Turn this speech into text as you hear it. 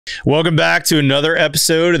Welcome back to another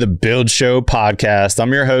episode of the Build Show podcast.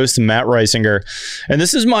 I'm your host, Matt Reisinger, and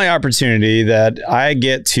this is my opportunity that I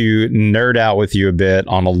get to nerd out with you a bit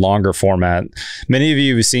on a longer format. Many of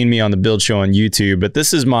you have seen me on the Build Show on YouTube, but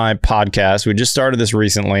this is my podcast. We just started this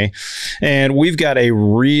recently, and we've got a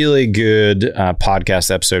really good podcast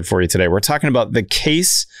episode for you today. We're talking about the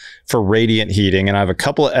case for radiant heating, and I have a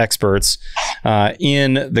couple of experts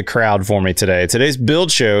in the crowd for me today. Today's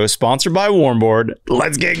Build Show, sponsored by Warmboard.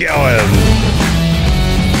 Let's get going.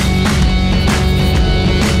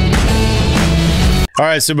 All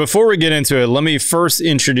right, so before we get into it, let me first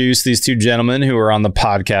introduce these two gentlemen who are on the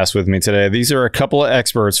podcast with me today. These are a couple of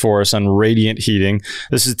experts for us on radiant heating.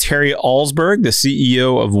 This is Terry Olsberg, the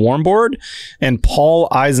CEO of Warmboard, and Paul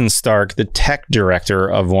Eisenstark, the Tech Director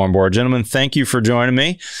of Warmboard. Gentlemen, thank you for joining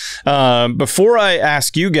me. Before I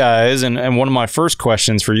ask you guys, and one of my first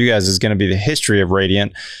questions for you guys is going to be the history of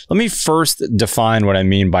radiant, let me first define what I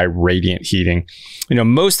mean by radiant heating. You know,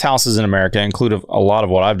 most houses in America, including a lot of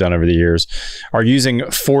what I've done over the years, are using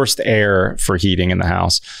forced air for heating in the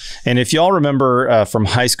house. And if y'all remember from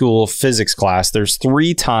high school physics class, there's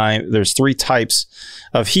three types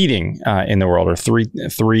of heating in the world, or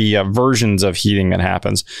three versions of heating that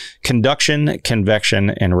happens: conduction,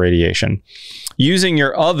 convection, and radiation. Using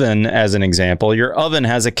your oven as an example, your oven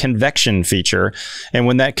has a convection feature. And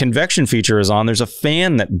when that convection feature is on, there's a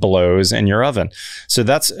fan that blows in your oven. So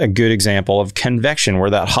that's a good example of convection, where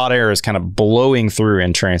that hot air is kind of blowing through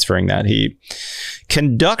and transferring that heat.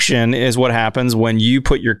 Conduction is what happens when you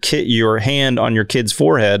put your hand on your kid's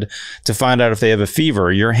forehead to find out if they have a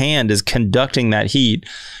fever. Your hand is conducting that heat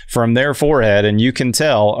from their forehead, and you can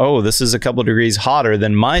tell, oh, this is a couple of degrees hotter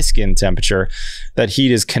than my skin temperature. That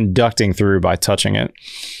heat is conducting through by touching it.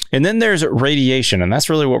 And then there's radiation, and that's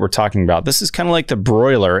really what we're talking about. This is kind of like the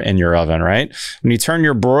broiler in your oven, right? When you turn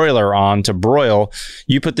your broiler on to broil,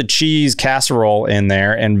 you put the cheese casserole in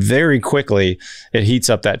there, and very quickly it heats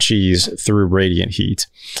up that cheese through radiant heat.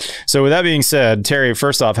 So with that being said, Terry,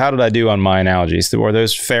 first off, how did I do on my analogies? Were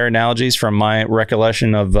those fair analogies from my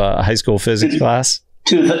recollection of high school physics class?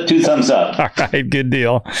 Two thumbs up. All right, good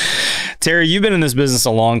deal. Terry, you've been in this business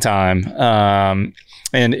a long time.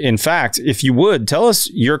 And in fact, if you would, tell us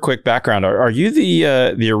your quick background. Are you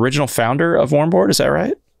the original founder of Warmboard? Is that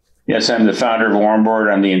right? Yes, I'm the founder of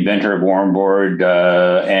Warmboard. I'm the inventor of Warmboard,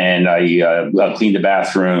 and I clean the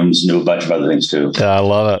bathrooms and do a bunch of other things too. I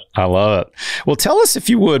love it. I love it. Well, tell us, if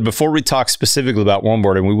you would, before we talk specifically about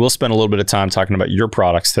Warmboard, and we will spend a little bit of time talking about your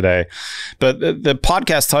products today, but the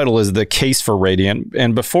podcast title is The Case for Radiant.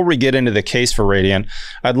 And before we get into the case for Radiant,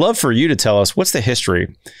 I'd love for you to tell us, what's the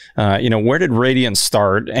history? Where did Radiant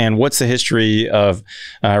start, and what's the history of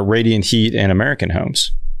radiant heat in American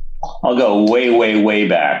homes? I'll go way, way, way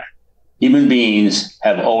back. Human beings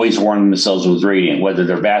have always warmed themselves with radiant, whether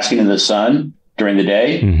they're basking in the sun during the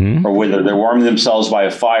day, or whether they're warming themselves by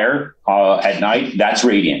a fire at night. That's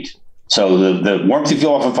radiant. So the warmth you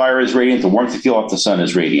feel off a fire is radiant. The warmth you feel off the sun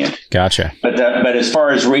is radiant. Gotcha. But as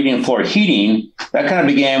far as radiant floor heating, that kind of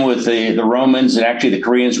began with the Romans, and actually the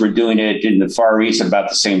Koreans were doing it in the Far East at about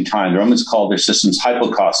the same time. The Romans called their systems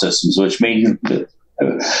hypocaust systems, which means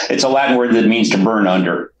it's a Latin word that means to burn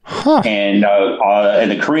under. Huh. And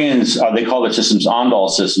the Koreans, they call their systems Andal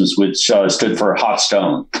systems, which stood for hot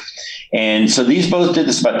stone. And so these both did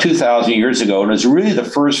this about 2,000 years ago. And it was really the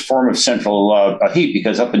first form of central heat,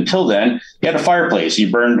 because up until then, you had a fireplace. You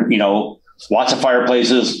burned, lots of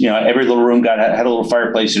fireplaces. Every little room had a little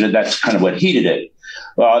fireplace in it. That's kind of what heated it.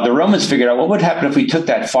 The Romans figured out what would happen if we took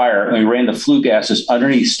that fire and we ran the flue gases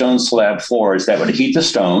underneath stone slab floors. That would heat the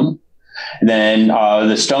stone. And then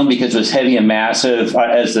the stone, because it was heavy and massive,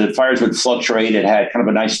 as the fires would fluctuate, it had kind of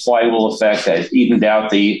a nice flywheel effect that evened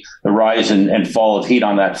out the rise and fall of heat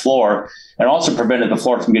on that floor, and also prevented the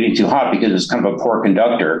floor from getting too hot because it's kind of a poor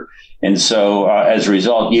conductor. And so as a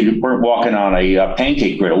result, you weren't walking on a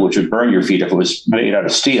pancake griddle, which would burn your feet if it was made out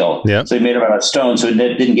of steel. Yep. So they made it out of stone, so it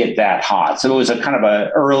didn't get that hot. So it was a kind of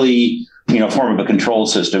an early form of a control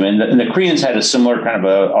system. And the Koreans had a similar kind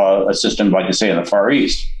of a system, like I say, in the Far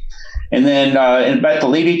East. And then in about the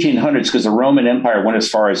late 1800s, because the Roman Empire went as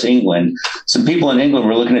far as England, some people in England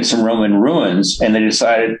were looking at some Roman ruins, and they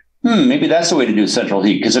decided, maybe that's the way to do central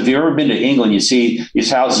heat. Because if you've ever been to England, you see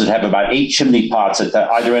these houses that have about 8 chimney pots at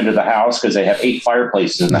either end of the house, because they have 8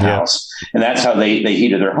 fireplaces in the house. And that's how they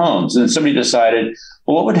heated their homes. And then somebody decided,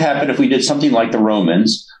 well, what would happen if we did something like the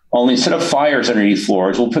Romans? Only instead of fires underneath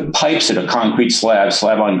floors, we'll put pipes in a concrete slab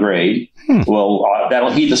on grade. Well,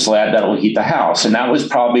 that'll heat the slab, that'll heat the house. And that was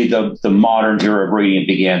probably the modern era of radiant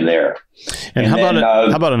began there. And how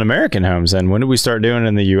about in American homes then? When did we start doing it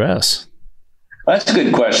in the U.S.? That's a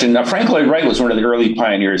good question. Now, Frank Lloyd Wright was one of the early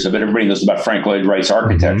pioneers of it. Everybody knows about Frank Lloyd Wright's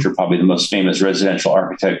architecture, probably the most famous residential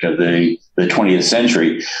architect of the 20th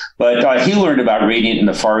century. But he learned about radiant in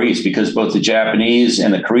the Far East because both the Japanese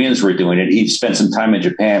and the Koreans were doing it. He spent some time in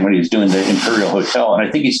Japan when he was doing the Imperial Hotel, and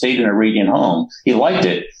I think he stayed in a radiant home. He liked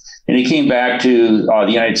it. And he came back to the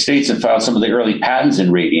United States and filed some of the early patents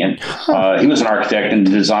in radiant. He was an architect and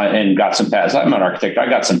design and got some patents. I'm an architect. I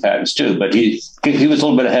got some patents too, but he was a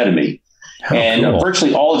little bit ahead of me. Cool.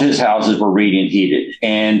 Virtually all of his houses were radiant heated.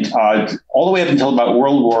 And all the way up until about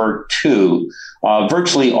World War II,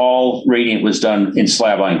 virtually all radiant was done in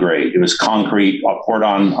slab on grade. It was concrete poured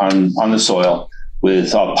on the soil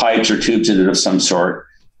with pipes or tubes in it of some sort.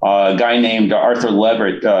 A guy named Arthur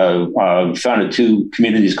Levitt founded two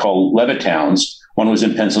communities called Levitttowns. One was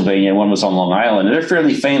in Pennsylvania and one was on Long Island. And they're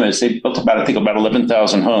fairly famous. They built about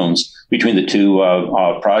 11,000 homes between the two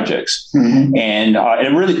projects. Mm-hmm. And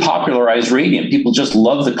it really popularized radiant. People just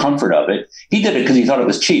loved the comfort of it. He did it because he thought it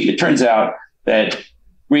was cheap. It turns out that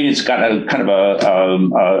radiant's got a kind of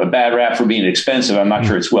a bad rap for being expensive. I'm not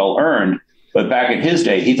sure it's well earned. But back in his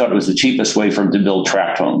day, he thought it was the cheapest way for him to build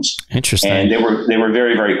tract homes. Interesting. And they were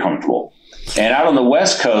very, very comfortable. And out on the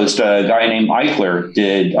West Coast, a guy named Eichler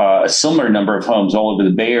did a similar number of homes all over the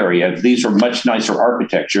Bay Area. These were much nicer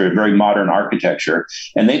architecture, very modern architecture,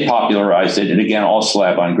 and they popularized it. And again, all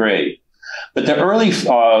slab on grade. But the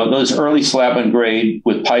those early slab on grade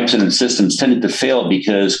with pipes and systems tended to fail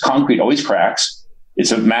because concrete always cracks.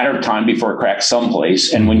 It's a matter of time before it cracks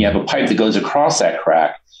someplace. And when you have a pipe that goes across that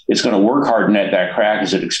crack, it's going to work hard to net that crack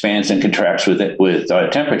as it expands and contracts with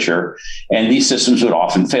temperature. And these systems would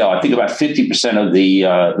often fail. I think about 50% of the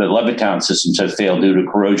Levittown systems have failed due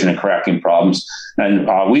to corrosion and cracking problems. And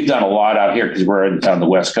we've done a lot out here because we're on the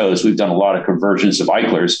West Coast. We've done a lot of conversions of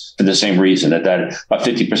Eichlers for the same reason that about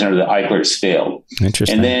 50% of the Eichlers failed.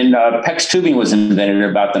 Interesting. And then PEX tubing was invented in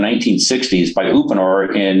about the 1960s by Uponor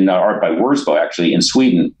or by Worsbo, actually, in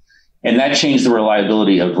Sweden. And that changed the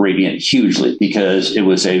reliability of radiant hugely because it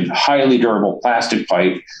was a highly durable plastic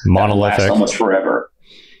pipe that lasts almost forever.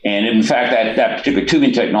 And in fact, that particular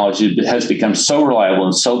tubing technology has become so reliable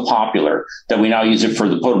and so popular that we now use it for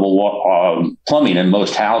the potable plumbing in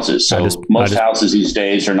most houses. So most houses these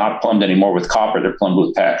days are not plumbed anymore with copper; they're plumbed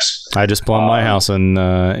with PEX. I just plumbed my house in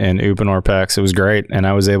Uponor PEX. It was great, and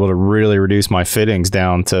I was able to really reduce my fittings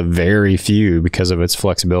down to very few because of its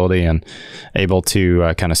flexibility and able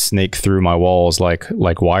to kind of snake through my walls like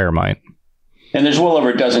wire might. And there's well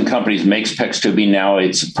over a dozen companies makes PEX tubing now.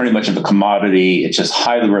 It's pretty much of a commodity. It's just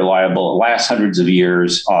highly reliable. It lasts hundreds of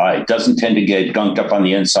years. It doesn't tend to get gunked up on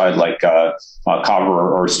the inside like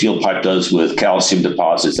copper or steel pipe does with calcium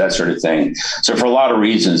deposits, that sort of thing. So for a lot of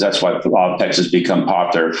reasons, that's why PEX has become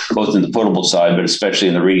popular, both in the potable side, but especially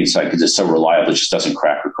in the radiant side, because it's so reliable. It just doesn't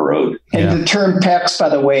crack or corrode. And the term PEX, by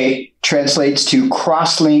the way, translates to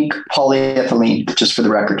cross-link polyethylene, just for the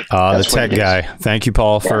record. The tech guy. Thank you,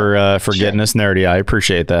 Paul, for getting us nerdy. I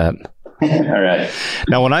appreciate that. All right.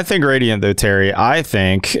 Now, when I think radiant, though, Terry, I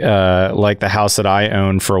think like the house that I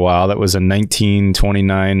owned for a while. That was a 1929,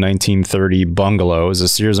 1930 bungalow. It was a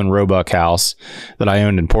Sears and Roebuck house that I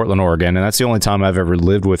owned in Portland, Oregon. And that's the only time I've ever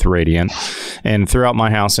lived with radiant. And throughout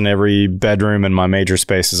my house, in every bedroom in my major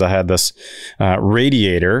spaces, I had this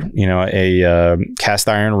radiator, a cast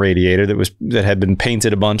iron radiator that had been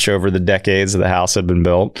painted a bunch over the decades the house had been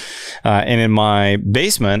built. And in my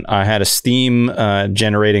basement, I had a steam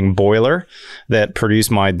generating boiler that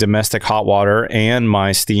produced my domestic hot water and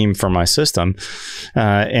my steam for my system.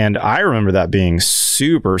 And I remember that being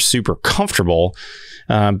super, super comfortable.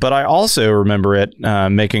 But I also remember it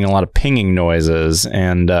making a lot of pinging noises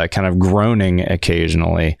and kind of groaning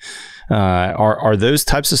occasionally. Are those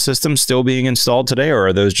types of systems still being installed today, or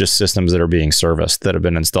are those just systems that are being serviced that have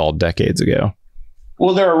been installed decades ago?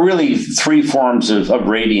 Well, there are really three forms of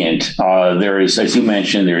radiant. There is, as you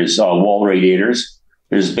mentioned, there's wall radiators.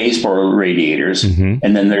 There's baseboard radiators, and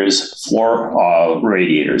then there's floor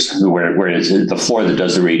radiators, where it's the floor that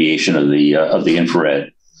does the radiation of the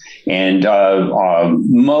infrared. And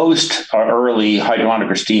most early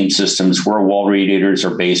hydronic or steam systems were wall radiators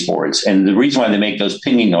or baseboards. And the reason why they make those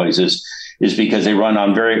pinging noises is because they run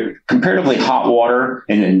on very comparatively hot water.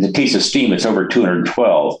 And in the case of steam, it's over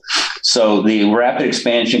 212. So the rapid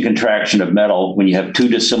expansion contraction of metal, when you have two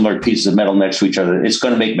dissimilar pieces of metal next to each other, it's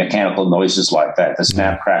going to make mechanical noises like that. The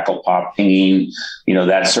snap, crackle, pop, pinging,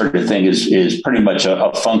 that sort of thing is pretty much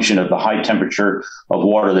a function of the high temperature of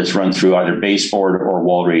water that's run through either baseboard or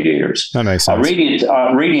wall radiators. That makes sense.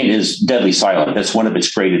 Radiant is deadly silent. That's one of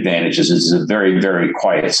its great advantages. It's a very, very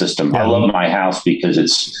quiet system. I love my house because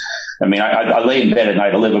I lay in bed at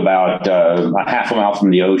night. I live about a half a mile from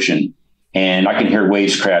the ocean. and I can hear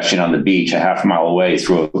waves crashing on the beach a half mile away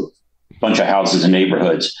through a bunch of houses and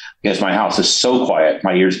neighborhoods because my house is so quiet.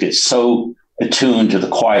 My ears get so attuned to the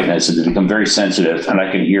quietness that they become very sensitive, and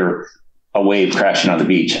I can hear a wave crashing on the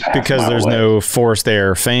beach. Because there's no forced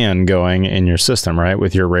air fan going in your system, right?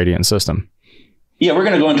 With your Radiant system. Yeah, we're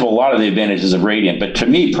going to go into a lot of the advantages of Radiant, but to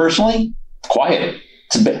me personally, quiet.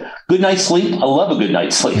 It's a good night's sleep. I love a good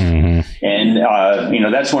night's sleep. And,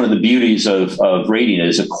 that's one of the beauties of Radiant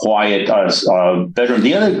is a quiet bedroom.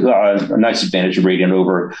 The other nice advantage of Radiant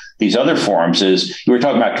over these other forms is you were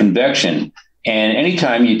talking about convection. And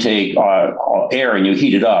anytime you take air and you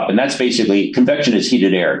heat it up, and that's basically convection is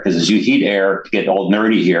heated air, because as you heat air, to get all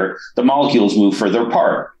nerdy here, the molecules move further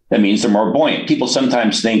apart. That means they're more buoyant. People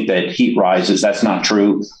sometimes think that heat rises. That's not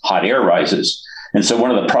true. Hot air rises. And so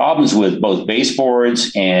one of the problems with both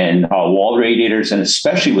baseboards and wall radiators, and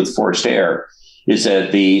especially with forced air, is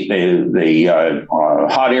that the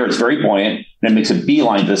hot air is very buoyant, and it makes a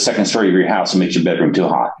beeline to the second story of your house and makes your bedroom too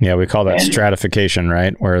hot. Yeah, we call that stratification,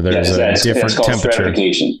 right? Where there's a different temperature.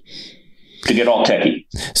 Stratification. To get all techie.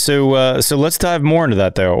 So let's dive more into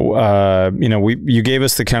that, though. You gave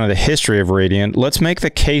us the kind of the history of Radiant. Let's make the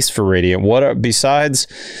case for Radiant. What are, besides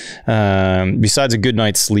a good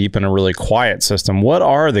night's sleep and a really quiet system, what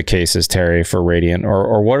are the cases, Terry, for Radiant,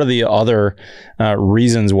 or what are the other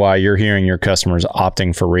reasons why you're hearing your customers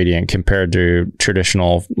opting for Radiant compared to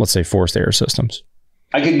traditional, let's say, forced air systems?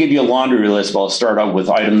 I could give you a laundry list, but I'll start out with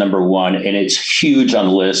item number one, and it's huge on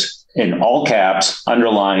the list. In all caps,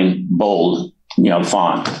 underline, bold,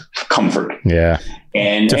 font, comfort. Yeah.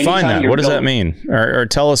 And define that. What does that mean? Or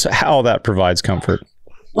tell us how that provides comfort.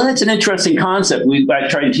 Well, it's an interesting concept. I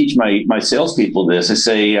try to teach my salespeople this. I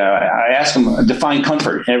say, I ask them, define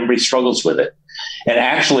comfort, and everybody struggles with it. And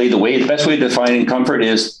actually, the best way of defining comfort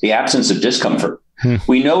is the absence of discomfort.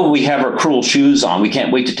 We know we have our cruel shoes on. We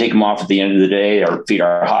can't wait to take them off at the end of the day. Our feet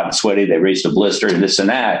are hot and sweaty. They raise a blister and this and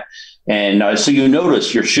that. And so you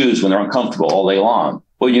notice your shoes when they're uncomfortable all day long.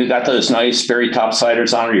 When you got those nice Sperry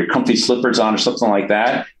topsiders on or your comfy slippers on or something like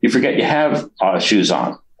that, you forget you have shoes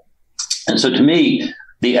on. And so to me,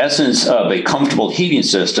 the essence of a comfortable heating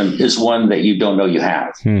system is one that you don't know you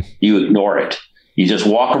have. You ignore it. You just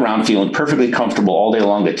walk around feeling perfectly comfortable all day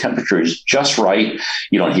long. The temperature is just right.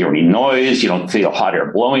 You don't hear any noise. You don't feel hot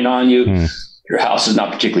air blowing on you. Your house is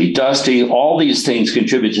not particularly dusty. All these things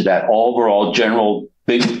contribute to that overall general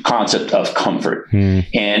big concept of comfort.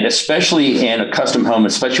 And especially in a custom home,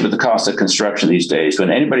 especially with the cost of construction these days, when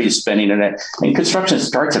anybody's spending in it, and construction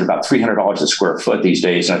starts at about $300 a square foot these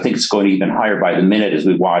days. And I think it's going even higher by the minute as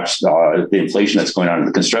we watch the inflation that's going on in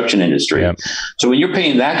the construction industry. Yep. So when you're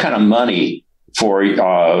paying that kind of money for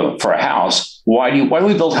a house, why do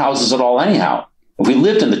we build houses at all anyhow? If we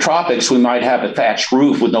lived in the tropics, we might have a thatched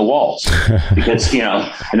roof with no walls because,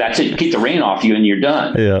 and that's it. Keep the rain off you and you're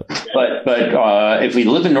done. Yeah. But if we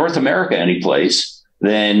live in North America, any place,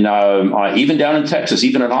 then even down in Texas,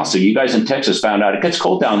 even in Austin, you guys in Texas found out it gets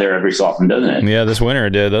cold down there every so often, doesn't it? Yeah, this winter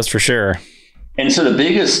it did. That's for sure. And so the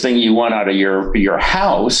biggest thing you want out of your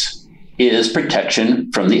house is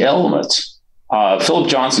protection from the elements.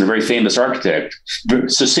 Philip Johnson, a very famous architect,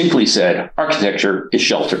 succinctly said, architecture is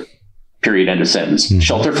shelter. Period. End of sentence.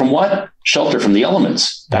 Shelter from what? Shelter from the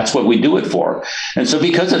elements. That's what we do it for. And so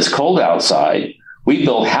because it's cold outside, we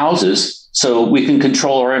build houses so we can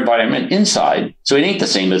control our environment inside. So it ain't the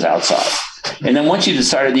same as outside. And then once you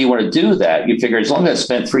decided that you want to do that, you figure as long as I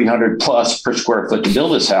spent $300 plus per square foot to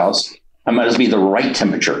build this house, I might as well be the right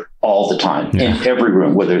temperature all the time in every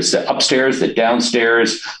room, whether it's the upstairs, the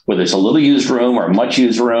downstairs, whether it's a little used room or a much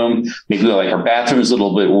used room. Maybe we like our bathrooms a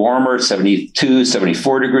little bit warmer, 72,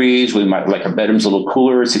 74 degrees. We might like our bedrooms a little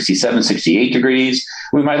cooler, 67, 68 degrees.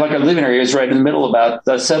 We might like our living areas right in the middle, about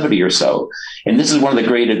 70 or so. And this is one of the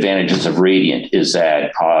great advantages of Radiant is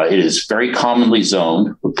that it is very commonly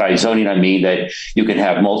zoned. By zoning, I mean that you can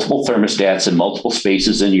have multiple thermostats in multiple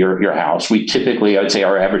spaces in your house. We typically, I'd say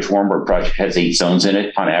our average Warmboard project has 8 zones in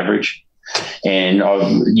it on average. And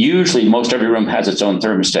usually most every room has its own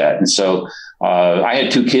thermostat. And so I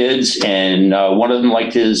had 2 kids, and one of them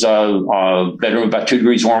liked his bedroom about 2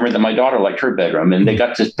 degrees warmer than my daughter liked her bedroom. And they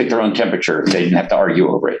got to pick their own temperature. They didn't have to argue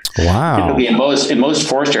over it. Wow. Typically in most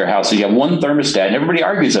forced air houses, you have one thermostat, and everybody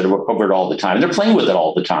argues over it all the time. And they're playing with it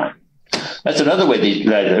all the time. That's another way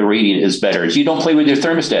that Radiant is better, is you don't play with your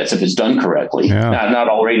thermostats if it's done correctly. Yeah. Now, not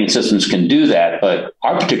all Radiant systems can do that, but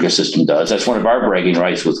our particular system does. That's one of our bragging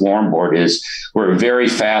rights with Warmboard is we're a very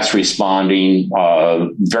fast responding,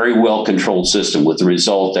 very well-controlled system with the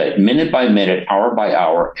result that minute by minute, hour by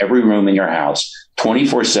hour, every room in your house,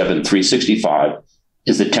 24/7, 365,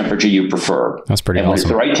 is the temperature you prefer. That's pretty awesome. And when it's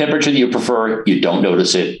the right temperature that you prefer, you don't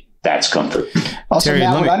notice it. That's comfort. Also, Terry,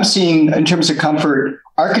 Matt, what I'm seeing in terms of comfort,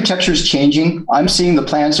 architecture is changing. I'm seeing the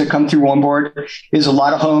plans that come through Warmboard is a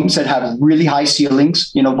lot of homes that have really high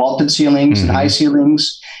ceilings, vaulted ceilings and high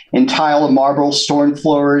ceilings, and tile and marble, stone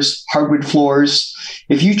floors, hardwood floors.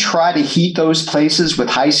 If you try to heat those places with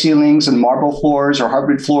high ceilings and marble floors or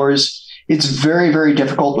hardwood floors, it's very, very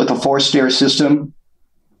difficult with a forced air system.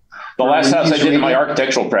 The last house I did in my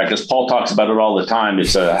architectural practice, Paul talks about it all the time.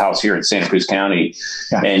 It's a house here in Santa Cruz County,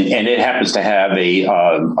 and it happens to have a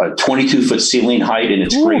 22-foot ceiling height in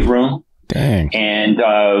its great room. Dang. And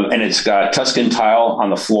it's got Tuscan tile on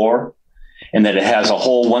the floor, and then it has a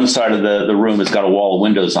whole one side of the room has got a wall of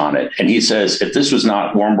windows on it. And he says, if this was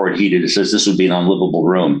not Warmboard heated, it says this would be an unlivable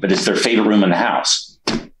room, but it's their favorite room in the house.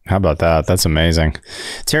 How about that? That's amazing.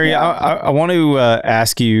 Terry, I want to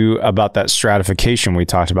ask you about that stratification we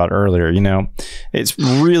talked about earlier. It's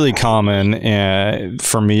really common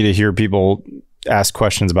for me to hear people ask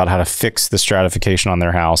questions about how to fix the stratification on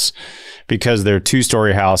their house because their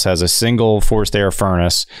 2-story house has a single forced air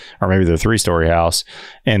furnace, or maybe their 3-story house,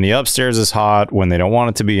 and the upstairs is hot when they don't want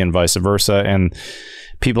it to be, and vice versa. And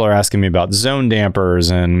people are asking me about zone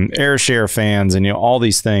dampers and air share fans and all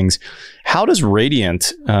these things. How does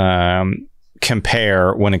Radiant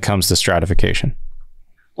compare when it comes to stratification?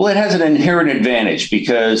 Well, it has an inherent advantage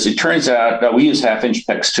because it turns out we use 1/2-inch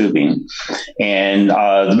PEX tubing, and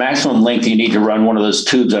the maximum length you need to run one of those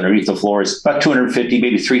tubes underneath the floor is about 250,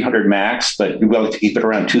 maybe 300 max, but we like to keep it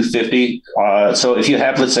around 250. So if you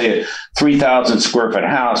have, let's say, a 3,000 square foot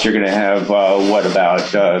house, you're going to have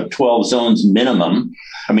about 12 zones minimum.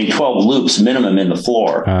 12 loops minimum in the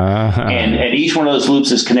floor. And each one of those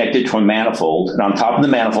loops is connected to a manifold. And on top of the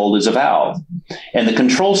manifold is a valve. And the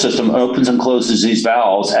control system opens and closes these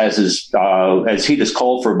valves as heat is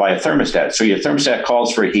called for by a thermostat. So your thermostat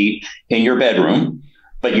calls for heat in your bedroom,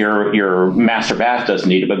 but your master bath doesn't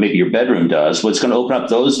need it, but maybe your bedroom does. Well, it's going to open up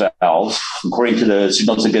those valves according to the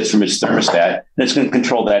signals it gets from its thermostat, and it's going to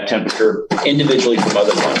control that temperature individually from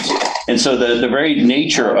other ones. And so the very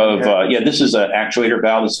nature of, this is an actuator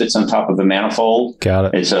valve that sits on top of a manifold. Got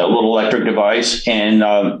it. It's a little electric device. And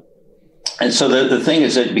so the thing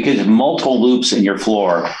is that because of multiple loops in your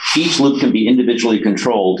floor, each loop can be individually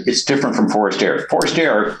controlled. It's different from forced air. Forced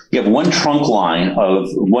air, you have one trunk line of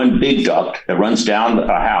one big duct that runs down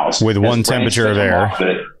a house. With one temperature of air.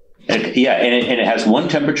 And it has one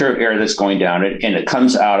temperature of air that's going down it, and it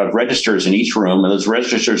comes out of registers in each room, and those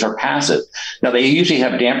registers are passive. Now, they usually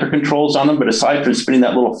have damper controls on them, but aside from spinning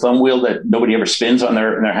that little thumb wheel that nobody ever spins on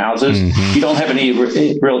their houses, you don't have any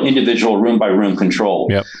real individual room-by-room control.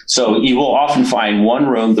 Yep. So you will often find one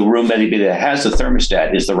room, the room that has the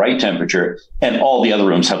thermostat is the right temperature, and all the other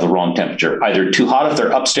rooms have the wrong temperature, either too hot if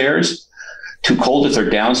they're upstairs, too cold if they're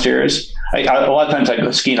downstairs. A lot of times I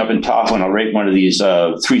go skiing up in Tahoe and I'll rate one of these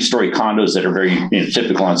 3-story condos that are very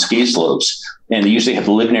typical on ski slopes. And they usually have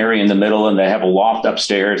the living area in the middle, and they have a loft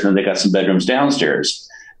upstairs, and then they got some bedrooms downstairs.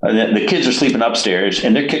 And the kids are sleeping upstairs,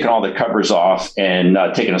 and they're kicking all the covers off and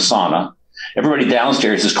taking a sauna. Everybody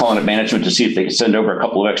downstairs is calling up management to see if they can send over a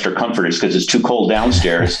couple of extra comforters because it's too cold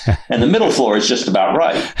downstairs. And the middle floor is just about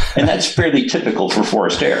right. And that's fairly typical for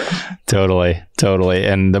forced air. Totally.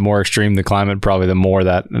 And the more extreme the climate, probably the more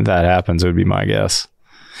that happens, would be my guess.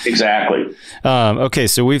 Exactly. Okay,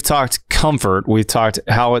 so we've talked comfort. We've talked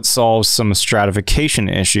how it solves some stratification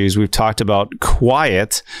issues. We've talked about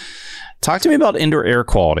quiet. Talk to me about indoor air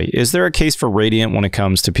quality. Is there a case for Radiant when it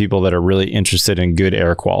comes to people that are really interested in good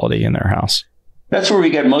air quality in their house? That's where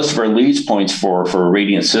we get most of our leads points for a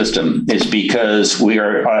Radiant system, is because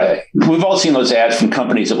we've all seen those ads from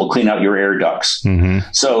companies that will clean out your air ducts.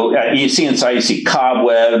 So you see inside, you see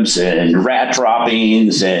cobwebs and rat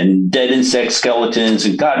droppings and dead insect skeletons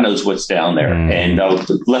and God knows what's down there, and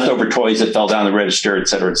leftover toys that fell down the register, et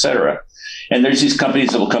cetera, et cetera. And there's these companies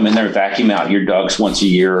that will come in there and vacuum out your ducts once a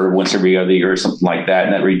year or once every other year or something like that,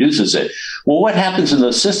 and that reduces it. Well, what happens in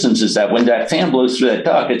those systems is that when that fan blows through that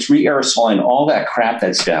duct, it's re-aerosoling all that crap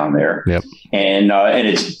that's down there. Yep. And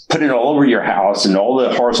it's putting it all over your house, and all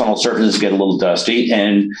the horizontal surfaces get a little dusty.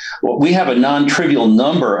 And we have a non-trivial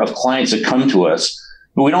number of clients that come to us.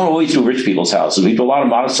 But we don't always do rich people's houses. We do a lot of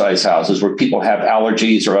modest-sized houses where people have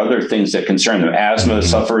allergies or other things that concern them, asthma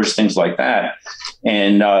sufferers, things like that.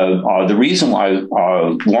 And the reason why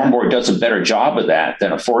Warmboard does a better job of that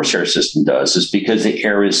than a forced air system does is because the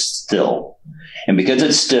air is still. And because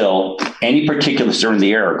it's still, any particulates during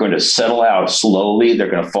the air are going to settle out slowly.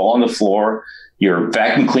 They're going to fall on the floor. Your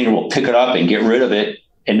vacuum cleaner will pick it up and get rid of it.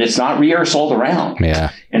 And it's not re-aerosoled around.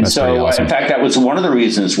 Yeah. And so, awesome. In fact, that was one of the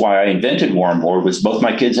reasons why I invented Warmboard, was both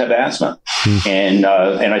my kids have asthma. And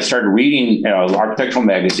I started reading architectural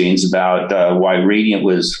magazines about why radiant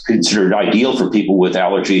was considered ideal for people with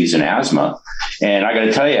allergies and asthma. And I got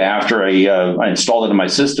to tell you, after I installed it in my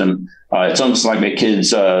system, it's almost like my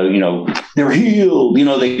kids, they're healed.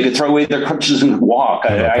 They could throw away their crutches and walk.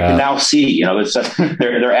 I can now see, it's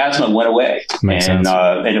their asthma went away, and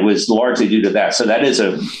it was largely due to that. So that is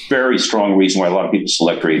a very strong reason why a lot of people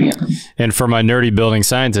select radiant. And for my nerdy building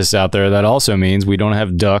scientists out there, that also means we don't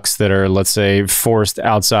have ducts that are, let's say, forced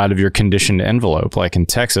outside of your conditioned envelope, like in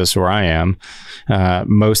Texas, where I am.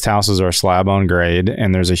 Most houses are slab on grade,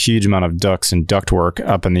 and there's a huge amount of ducts and ductwork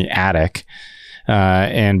up in the attic.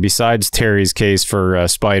 And besides Terry's case for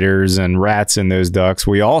spiders and rats in those ducts,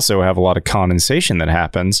 we also have a lot of condensation that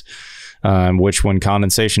happens, which when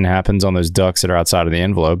condensation happens on those ducts that are outside of the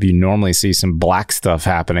envelope, you normally see some black stuff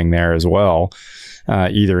happening there as well,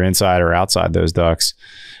 either inside or outside those ducts.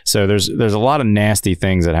 So there's a lot of nasty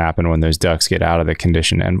things that happen when those ducts get out of the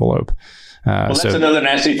conditioned envelope. That's another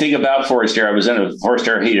nasty thing about forced air. I was in a forced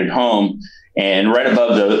air heated home, and right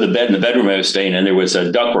above the bed in the bedroom I was staying in, there was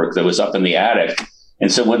a ductwork that was up in the attic.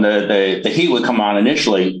 And so when the heat would come on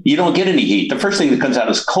initially, you don't get any heat. The first thing that comes out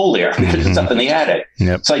is cold air because it's up in the attic.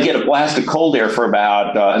 Yep. So I get a blast of cold air for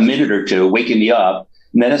about a minute or two, waking me up.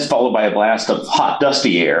 And then it's followed by a blast of hot,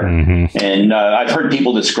 dusty air. And I've heard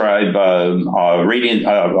people describe radiant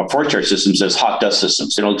forced air systems as hot dust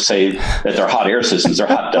systems. They don't say that they're hot air systems. They're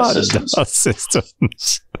hot dust systems. Dust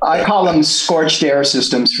systems. I call them scorched air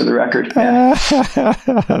systems for the record. Yeah.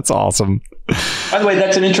 That's awesome. By the way,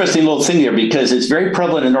 that's an interesting little thing here because it's very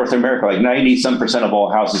prevalent in North America. Like 90% of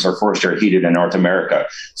all houses are forced air heated in North America.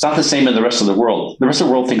 It's not the same in the rest of the world. The rest of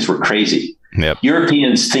the world thinks we're crazy. Yep.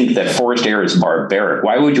 Europeans think that forced air is barbaric.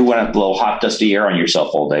 Why would you want to blow hot, dusty air on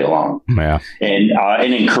yourself all day long? Yeah. And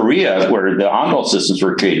in Korea, where the onboard systems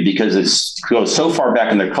were created, because it goes so far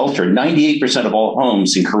back in their culture, 98% of all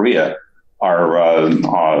homes in Korea are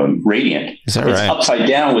radiant. Is that it's right? Upside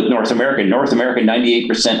down with North America. North America,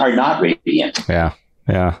 98% are not radiant. Yeah.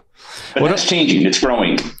 Yeah. But that's changing. It's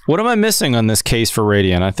growing. What am I missing on this case for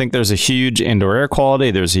radiant? I think there's a huge indoor air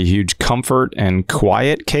quality. There's a huge comfort and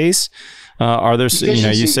quiet case. Are there,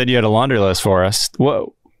 you said you had a laundry list for us.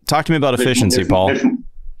 Talk to me about efficiency, Paul.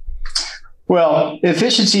 Well,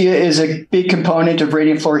 efficiency is a big component of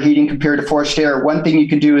radiant floor heating compared to forced air. One thing you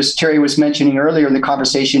can do, as Terry was mentioning earlier in the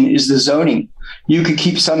conversation, is the zoning. You could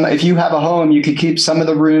keep if you have a home, you could keep some of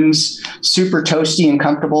the rooms super toasty and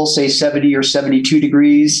comfortable, say 70 or 72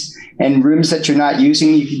 degrees. And rooms that you're not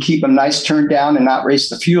using, you can keep them nice turned down and not raise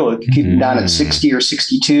the fuel. You can keep them down at 60 or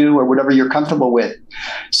 62 or whatever you're comfortable with.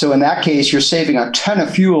 So in that case, you're saving a ton of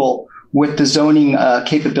fuel with the zoning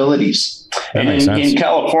capabilities. In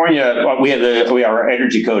California, we have our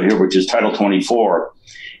energy code here, which is Title 24.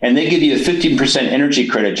 And they give you a 15% energy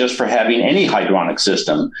credit just for having any hydronic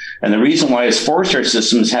system. And the reason why is forced air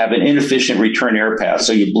systems have an inefficient return air path.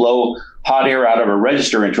 So you blow hot air out of a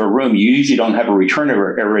register into a room. You usually don't have a return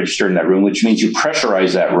air register in that room, which means you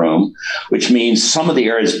pressurize that room, which means some of the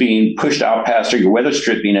air is being pushed out past your weather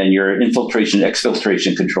stripping and your infiltration,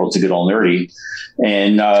 exfiltration controls to get all nerdy.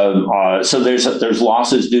 And so there's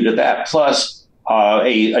losses due to that. Plus,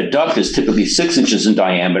 a duct is typically 6 inches in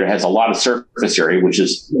diameter, has a lot of surface area, which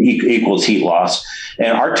is equals heat loss.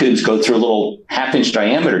 And our tubes go through a little 1/2-inch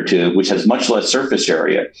diameter tube, which has much less surface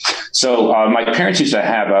area. So my parents used to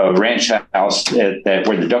have a ranch house where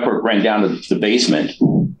the ductwork ran down to the basement.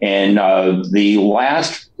 And the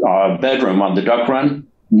last bedroom on the duct run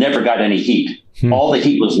never got any heat. All the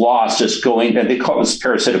heat was lost just going, and they call this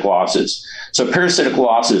parasitic losses. So parasitic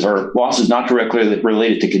losses are losses not directly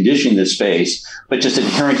related to conditioning the space, but just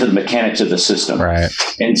inherent to the mechanics of the system. Right.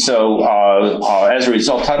 And so as a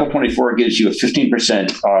result, Title 24 gives you a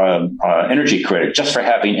 15% energy credit just for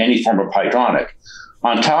having any form of hydronic.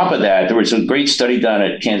 On top of that, there was a great study done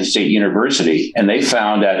at Kansas State University, and they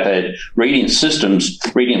found that radiant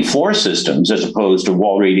floor systems, as opposed to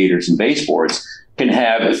wall radiators and baseboards, can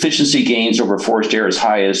have efficiency gains over forced air as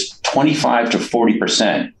high as 25 to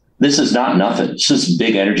 40%. This is not nothing. This is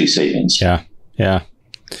big energy savings. Yeah. Yeah.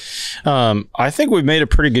 I think we've made a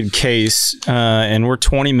pretty good case, and we're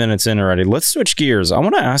 20 minutes in already. Let's switch gears. I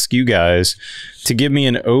want to ask you guys to give me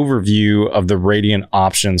an overview of the radiant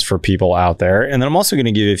options for people out there. And then I'm also going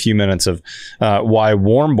to give you a few minutes of why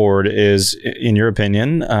Warmboard is, in your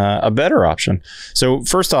opinion, a better option. So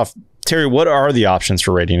first off, Terry, what are the options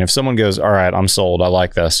for radiant? If someone goes, all right, I'm sold, I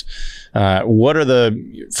like this. What are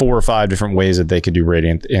the 4 or 5 different ways that they could do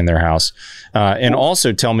radiant in their house? And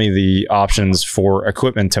also tell me the options for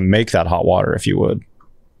equipment to make that hot water, if you would.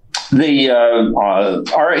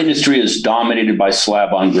 Our industry is dominated by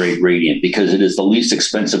slab-on-grade radiant because it is the least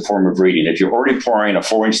expensive form of radiant. If you're already pouring a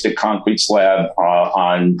 4-inch thick concrete slab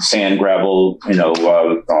on sand, gravel,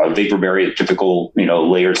 vapor barrier, typical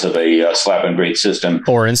layers of a slab-on-grade system,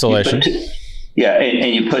 or insulation.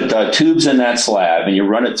 And you put tubes in that slab and you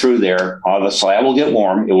run it through there. The slab will get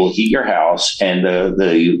warm. It will heat your house. And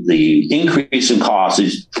the increase in cost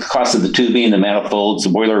is the cost of the tubing, the manifolds, the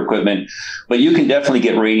boiler equipment. But you can definitely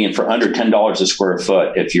get radiant for under $10 a square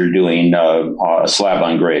foot if you're doing a slab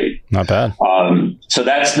on grade. Not bad. So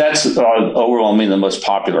that's overwhelmingly the most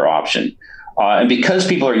popular option. And because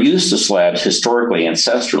people are used to slabs historically,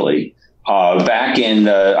 ancestrally, back in,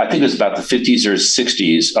 I think it was about the 50s or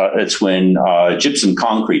 60s, it's when gypsum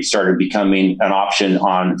concrete started becoming an option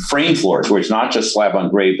on frame floors, where it's not just slab on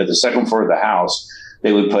grade, but the second floor of the house,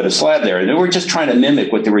 they would put a slab there. And they were just trying to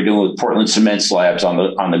mimic what they were doing with Portland cement slabs on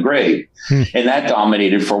the grade. And that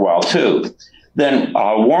dominated for a while, too. Then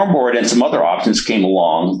Warmboard and some other options came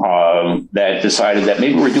along that decided that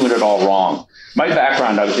maybe we're doing it all wrong. My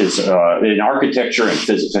background is in architecture and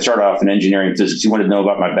physics. I started off in engineering and physics. You wanted to know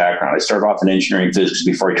about my background. I started off in engineering and physics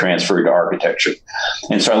before I transferred to architecture.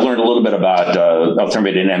 And so I learned a little bit about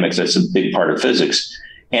thermodynamics. That's a big part of physics.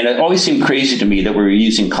 And it always seemed crazy to me that we were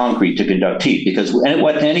using concrete to conduct heat, because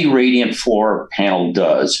what any radiant floor panel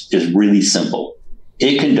does is really simple.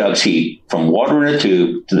 It conducts heat from water in a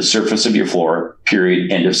tube to the surface of your floor,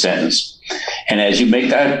 period, end of sentence. And as you make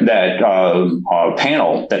that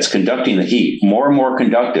panel that's conducting the heat more and more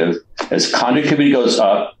conductive, as conductivity goes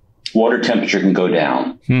up, water temperature can go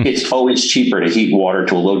down. It's always cheaper to heat water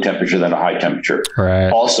to a low temperature than a high temperature. Right.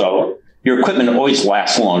 Also, your equipment always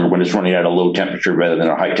lasts longer when it's running at a low temperature rather than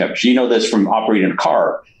a high temperature. You know this from operating a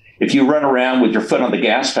car. If you run around with your foot on the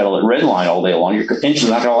gas pedal at red line all day long, your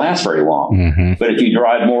engine's not going to last very long. But if you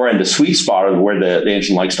drive more into sweet spot or where the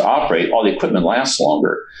engine likes to operate, all the equipment lasts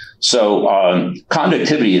longer. So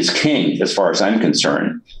conductivity is king as far as I'm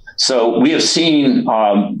concerned. So we have seen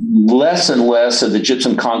less and less of the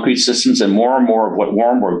gypsum concrete systems and more of what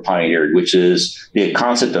Warmboard pioneered, which is the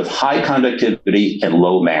concept of high conductivity and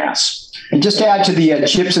low mass. And just to add to the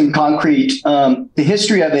gypsum concrete, the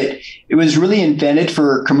history of it, it was really invented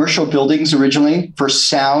for commercial buildings originally, for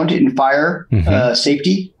sound and fire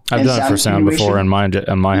safety. I've done it for sound before in my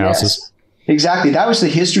houses. Exactly. That was the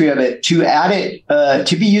history of it. To add it,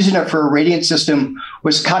 to be using it for a radiant system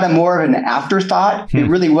was kind of more of an afterthought. It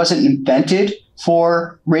really wasn't invented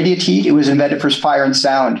for radiant heat. It was invented for fire and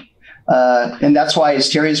sound. And that's why, as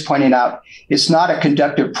Terry is pointing out, it's not a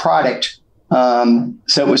conductive product. So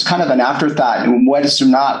it was kind of an afterthought, and what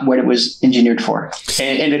it was engineered for.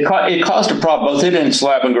 And it caused a problem, both it and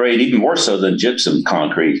slab and grade, even more so than gypsum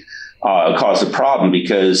concrete, caused a problem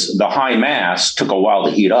because the high mass took a while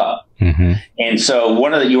to heat up. And so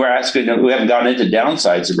you were asking, we haven't gotten into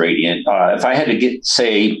downsides of radiant. If I had to get,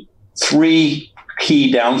 say, 3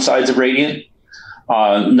 key downsides of radiant,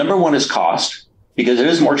 number one is cost, because it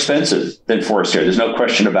is more expensive than forced air. There's no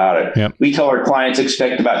question about it. Yep. We tell our clients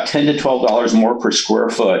expect about $10 to $12 more per square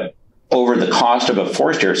foot over the cost of a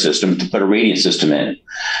forced air system to put a radiant system in.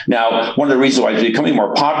 Now, one of the reasons why it's becoming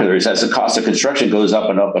more popular is as the cost of construction goes up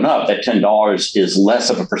and up and up, that $10 is less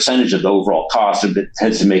of a percentage of the overall cost. It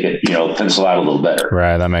tends to make it, pencil out a little better.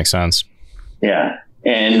 Right. That makes sense. Yeah.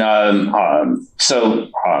 And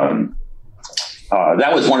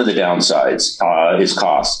that was one of the downsides, is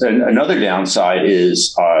cost. And another downside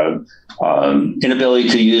is inability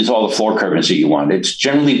to use all the floor coverings that you want. It's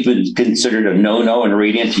generally been considered a no-no in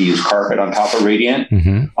radiant to use carpet on top of radiant.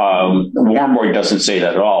 Warmboard doesn't say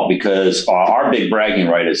that at all, because our big bragging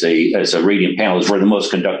right as a radiant panel is we're the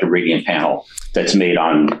most conductive radiant panel that's made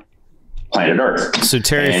on planet Earth. So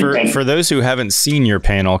Terry, for those who haven't seen your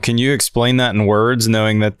panel, can you explain that in words,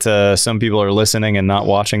 knowing that some people are listening and not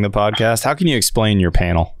watching the podcast? How can you explain your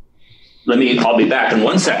panel? I'll be back in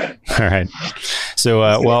 1 second. All right.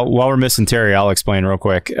 So while we're missing Terry, I'll explain real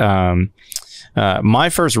quick. My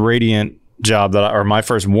first radiant job my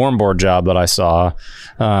first Warmboard job that I saw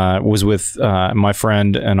was with my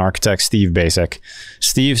friend and architect Steve Basic.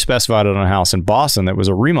 Steve specified it on a house in Boston that was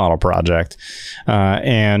a remodel project,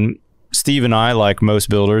 and Steve and I, like most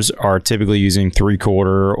builders, are typically using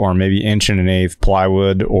 3/4 or maybe 1 1/8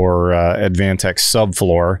 plywood or Advantex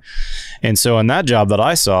subfloor. And so in that job that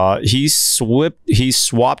I saw, he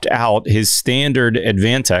swapped out his standard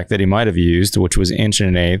Advantex that he might have used, which was 1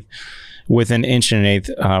 1/8, with an 1 1/8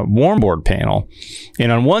 Warmboard panel.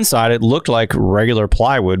 And on one side, it looked like regular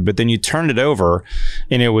plywood, but then you turned it over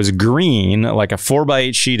and it was green, like a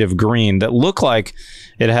 4x8 sheet of green that looked like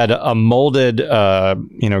it had a molded,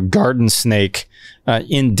 garden snake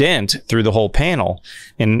indent through the whole panel.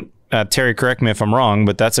 And Terry, correct me if I'm wrong,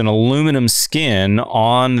 but that's an aluminum skin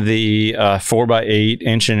on the 4x8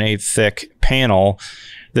 inch and 1/8 thick panel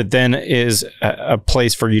that then is a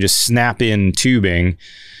place for you to snap in tubing,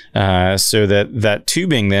 so that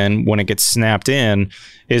tubing then, when it gets snapped in,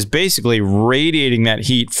 is basically radiating that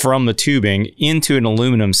heat from the tubing into an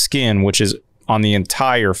aluminum skin, which is on the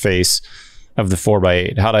entire face of the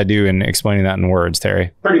 4x8. How'd I do in explaining that in words,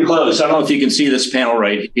 Terry? Pretty close. I don't know if you can see this panel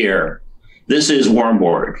right here. This is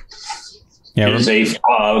Warmboard. Yeah, it is a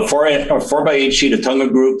 4x8 sheet of Tonga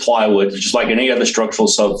group plywood, just like any other structural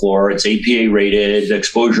subfloor. It's APA rated,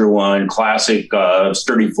 exposure 1, classic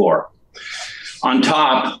sturdy floor. On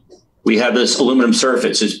top, we have this aluminum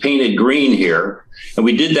surface. It's painted green here. And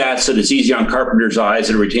we did that so that it's easy on carpenter's eyes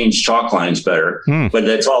and it retains chalk lines better. But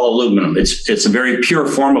that's all aluminum. It's a very pure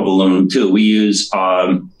form of aluminum, too. We use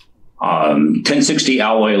 1060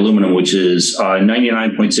 alloy aluminum, which is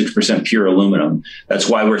 99.6% pure aluminum. That's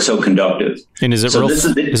why we're so conductive. And is it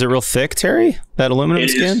real thick, Terry, that aluminum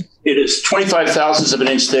skin? It is 25 thousandths of an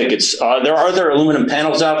inch thick. There are other aluminum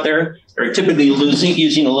panels out there. They're typically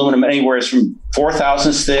using aluminum anywhere from 4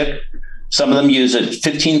 thousandths thick. Some of them use it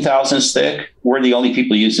 15 thousandths thick. We're the only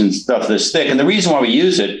people using stuff this thick. And the reason why we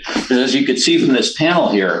use it is, as you can see from this panel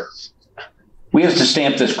here, we have to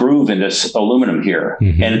stamp this groove in this aluminum here.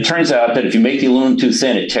 And it turns out that if you make the aluminum too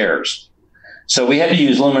thin, it tears. So we had to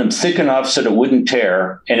use aluminum thick enough so that it wouldn't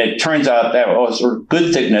tear. And it turns out that was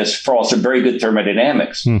good thickness for also very good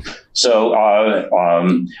thermodynamics. So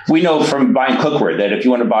we know from buying cookware that if you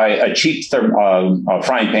want to buy a cheap frying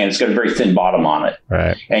pan, it's got a very thin bottom on it.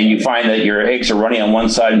 Right. And you find that your eggs are running on one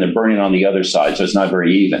side and they're burning on the other side. So it's not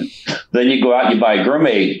very even. Then you go out and you buy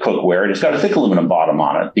gourmet cookware and it's got a thick aluminum bottom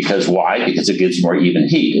on it. Because why? Because it gives more even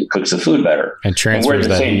heat. It cooks the food better. And transfers we're the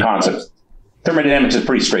that same heat. concept. Thermodynamics is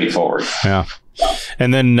pretty straightforward. Yeah.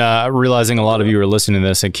 And then realizing a lot of you are listening to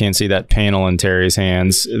this and can't see that panel in Terry's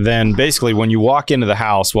hands, then basically when you walk into the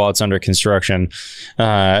house while it's under construction,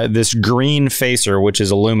 this green facer, which is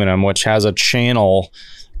aluminum, which has a channel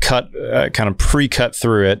cut, kind of pre-cut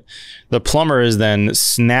through it, the plumber is then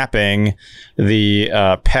snapping the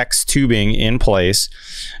PEX tubing in place.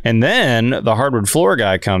 And then the hardwood floor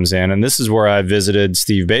guy comes in, and this is where I visited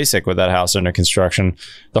Steve Basic with that house under construction.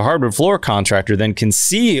 The hardwood floor contractor then can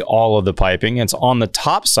see all of the piping. It's on the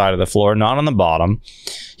top side of the floor, not on the bottom.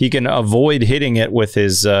 He can avoid hitting it with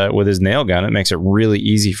his nail gun. It makes it really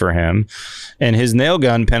easy for him. And his nail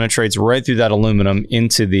gun penetrates right through that aluminum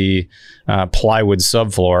into the plywood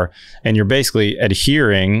subfloor. And you're basically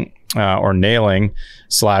adhering or nailing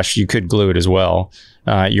 / you could glue it as well,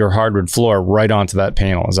 your hardwood floor right onto that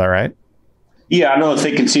panel. Is that right? Yeah, I don't know if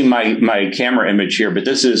they can see my camera image here, but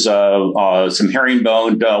this is some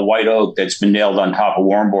herringbone white oak that's been nailed on top of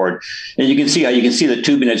Warmboard. And you can see the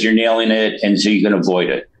tubing as you're nailing it, and so you can avoid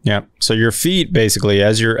it. Yeah. So your feet, basically,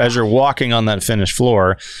 as you're walking on that finished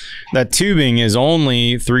floor, that tubing is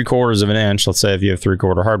only 3/4 of an inch. Let's say if you have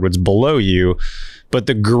 3/4 hardwoods below you, but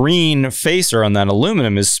the green facer on that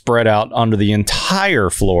aluminum is spread out under the entire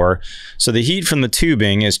floor. So the heat from the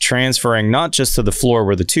tubing is transferring not just to the floor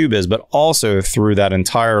where the tube is, but also through that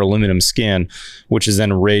entire aluminum skin, which is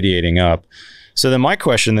then radiating up. So then my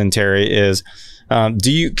question then, Terry, is,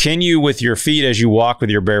 can you with your feet, as you walk with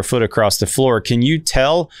your bare foot across the floor, can you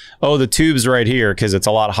tell, oh, the tube's right here because it's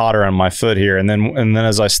a lot hotter on my foot here, and then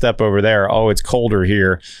as I step over there, oh, it's colder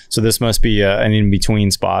here, so this must be an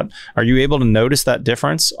in-between spot. Are you able to notice that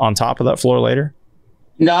difference on top of that floor later?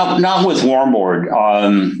 Not with Warmboard.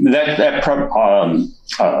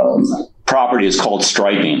 Property is called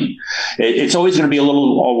striping. It's always going to be a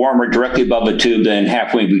little warmer directly above a tube than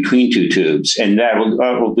halfway between two tubes. And that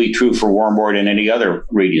will be true for Warmboard and any other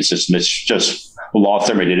radiant system. It's just a law of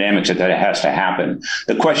thermodynamics that has to happen.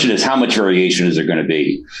 The question is, how much variation is there going to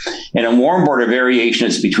be? And in Warmboard, a variation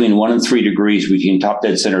is between 1 and 3 degrees between top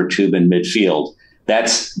dead center tube and midfield.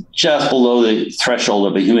 That's just below the threshold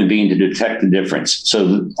of a human being to detect the difference.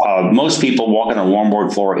 So most people walking on a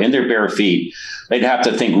Warmboard floor in their bare feet, they'd have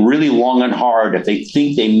to think really long and hard if they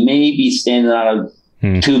think they may be standing on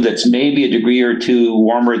a tube that's maybe a degree or two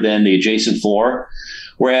warmer than the adjacent floor.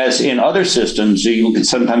 Whereas in other systems, you can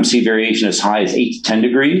sometimes see variation as high as 8 to 10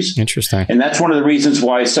 degrees. Interesting. And that's one of the reasons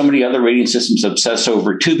why so many other radiant systems obsess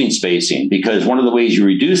over tubing spacing, because one of the ways you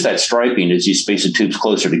reduce that striping is you space the tubes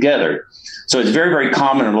closer together. So it's very, very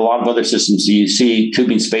common in a lot of other systems. You see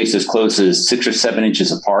tubing spaced as close as 6 or 7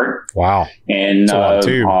 inches apart. Wow. And that's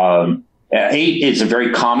a long tube. 8 is a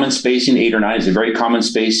very common spacing. 8 or 9 is a very common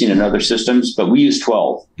spacing in other systems, but we use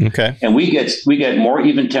 12. Okay. And we get more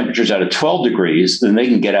even temperatures out of 12 degrees than they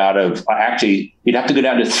can get out of, actually, you'd have to go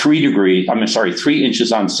down to 3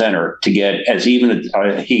 inches on center to get as even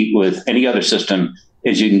a heat with any other system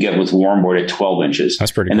as you can get with Warmboard at 12 inches.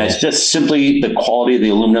 That's pretty And cool. that's just simply the quality of the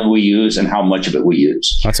aluminum we use and how much of it we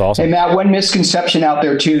use. That's awesome. Hey, Matt, one misconception out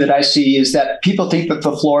there, too, that I see is that people think that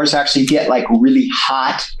the floors actually get like really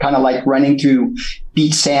hot, kind of like running through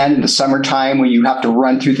beach sand in the summertime when you have to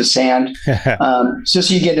run through the sand. So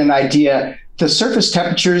you get an idea. The surface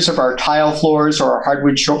temperatures of our tile floors or our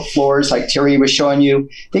hardwood floors, like Terry was showing you,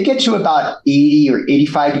 they get to about 80 or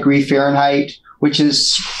 85 degrees Fahrenheit, which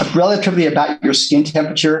is relatively about your skin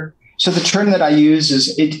temperature. So the term that I use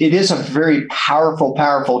is it is a very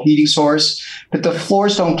powerful heating source, but the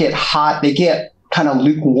floors don't get hot. They get kind of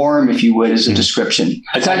lukewarm, if you would, as a description.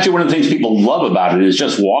 It's actually one of the things people love about it is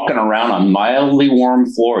just walking around on mildly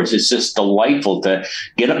warm floors. It's just delightful to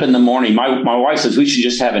get up in the morning. My wife says we should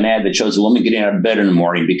just have an ad that shows a woman getting out of bed in the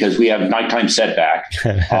morning because we have nighttime setback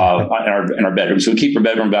in our bedroom. So we keep our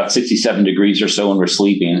bedroom about 67 degrees or so when we're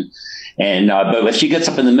sleeping. And but if she gets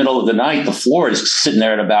up in the middle of the night, the floor is sitting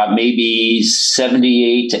there at about maybe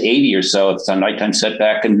 78 to 80 or so if it's a nighttime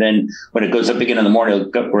setback. And then when it goes up again in the morning,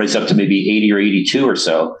 it'll raise up to maybe 80 or 82 or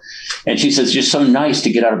so. And she says, just so nice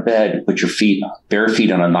to get out of bed, put your bare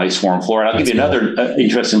feet on a nice warm floor. And I'll give you another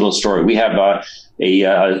interesting little story. We have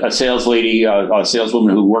a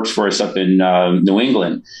saleswoman who works for us up in New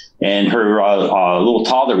England. And her little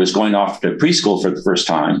toddler was going off to preschool for the first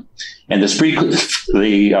time. And the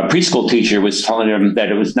preschool teacher was telling them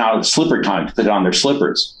that it was now slipper time to put on their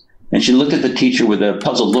slippers. And she looked at the teacher with a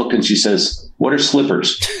puzzled look and she says, "What are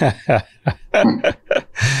slippers?"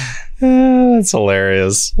 That's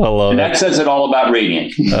hilarious. I love it. That says it all about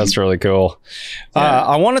radiant. That's really cool. Yeah.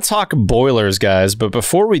 I want to talk boilers, guys, but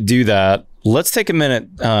before we do that, let's take a minute.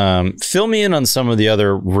 Fill me in on some of the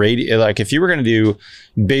other like if you were going to do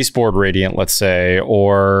baseboard radiant, let's say,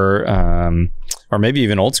 or maybe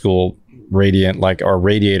even old school radiant, like our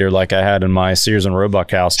radiator, like I had in my Sears and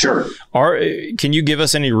Roebuck house. Sure. Can you give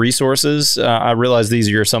us any resources? I realize these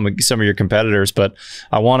are some of your competitors, but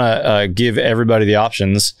I want to give everybody the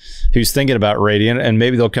options who's thinking about radiant, and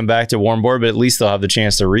maybe they'll come back to Warmboard, but at least they'll have the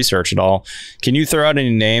chance to research it all. Can you throw out any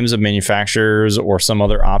names of manufacturers or some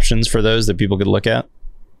other options for those that people could look at?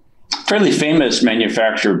 Fairly famous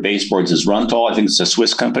manufacturer of baseboards is Runtal. I think it's a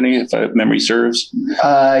Swiss company, if memory serves.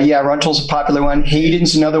 Yeah, Runtal's a popular one.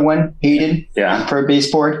 Hayden's another one. Hayden, for a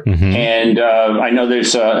baseboard. Mm-hmm. And I know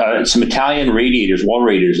there's some Italian radiators, wall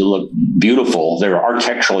radiators that look beautiful. They're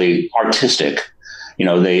architecturally artistic. You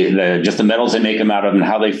know, they just the metals they make them out of and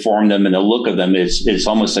how they form them and the look of them is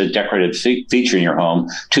almost a decorative feature in your home.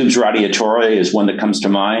 Tubes Radiatore is one that comes to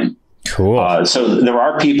mind. Cool. So there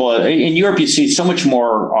are people in Europe. You see so much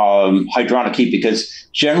more hydronic heat because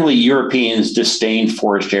generally Europeans disdain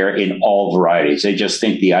forced air in all varieties. They just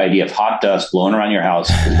think the idea of hot dust blowing around your house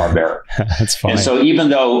is barbaric. That's funny. And so even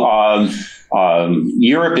though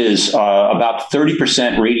Europe is about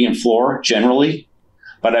 30% radiant floor generally,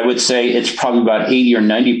 but I would say it's probably about 80 or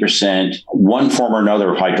 90% one form or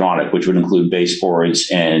another of hydronic, which would include baseboards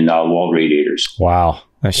and wall radiators. Wow,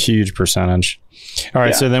 a huge percentage. All right.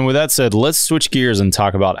 Yeah. So then with that said, let's switch gears and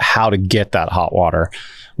talk about how to get that hot water.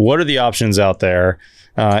 What are the options out there?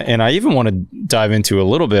 And I even want to dive into a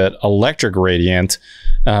little bit electric radiant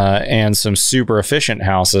and some super efficient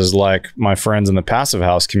houses like my friends in the passive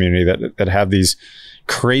house community that have these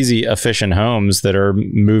crazy efficient homes that are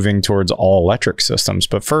moving towards all electric systems.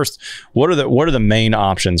 But first, what are the main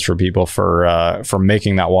options for people for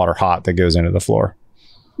making that water hot that goes into the floor?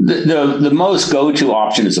 The most go-to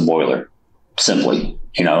option is a boiler. Simply,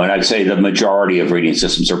 and I'd say the majority of radiant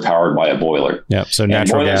systems are powered by a boiler. Yeah, so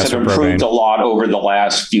natural gas have improved a lot over the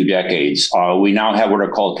last few decades. We now have what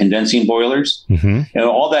are called condensing boilers. Mm-hmm. And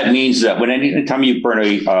all that means is that anytime you burn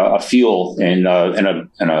a fuel in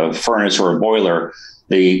a furnace or a boiler,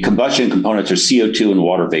 the combustion components are CO2 and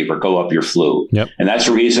water vapor go up your flue. Yep. And that's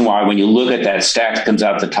the reason why when you look at that stack that comes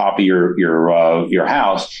out the top of your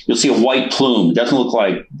house, you'll see a white plume. It doesn't look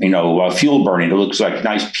like, fuel burning. It looks like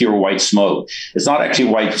nice, pure white smoke. It's not actually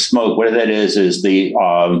white smoke. What that is the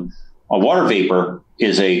a water vapor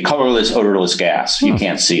is a colorless, odorless gas. You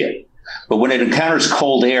can't see it. But when it encounters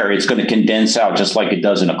cold air, it's going to condense out just like it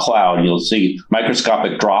does in a cloud. And you'll see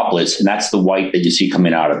microscopic droplets, and that's the white that you see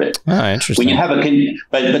coming out of it. Ah, interesting. When you have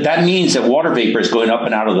but that means that water vapor is going up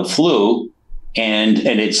and out of the flue, and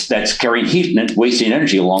that's carrying heat and wasting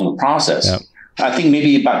energy along the process. Yep. I think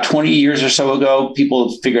maybe about 20 years or so ago, people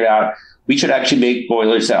have figured out, we should actually make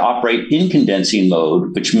boilers that operate in condensing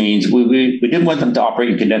mode, which means we didn't want them to operate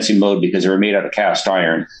in condensing mode because they were made out of cast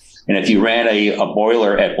iron. And if you ran a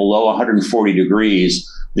boiler at below 140 degrees,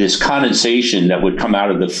 this condensation that would come out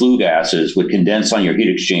of the flue gases would condense on your heat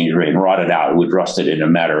exchanger and rot it out. It would rust it in a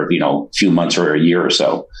matter of, a few months or a year or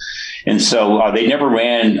so. And so they never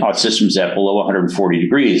ran systems at below 140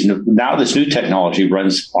 degrees. Now this new technology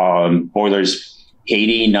runs boilers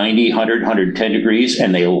 80, 90, 100, 110 degrees,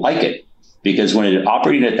 and they like it. Because when it's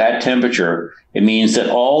operating at that temperature, it means that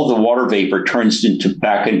all the water vapor turns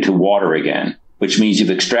back into water again, which means you've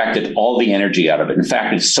extracted all the energy out of it. In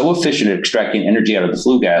fact, it's so efficient at extracting energy out of the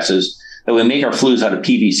flue gases that we make our flues out of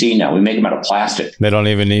PVC now. We make them out of plastic. They don't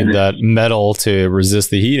even need that metal to resist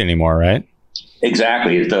the heat anymore, right?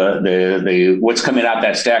 Exactly. The what's coming out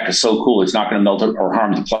that stack is so cool. It's not going to melt or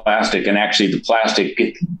harm the plastic. And actually, the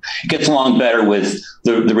plastic gets along better with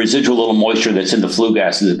the residual little moisture that's in the flue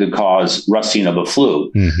gases that could cause rusting of a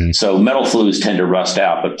flue. Mm-hmm. So metal flues tend to rust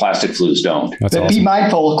out, but plastic flues don't. But awesome. Be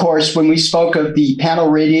mindful, of course, when we spoke of the panel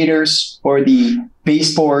radiators or the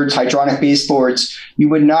baseboards, hydronic baseboards, you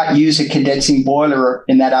would not use a condensing boiler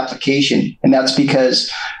in that application. And that's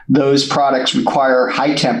because those products require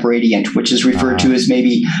high temp radiant, which is referred to as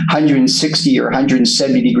maybe 160 or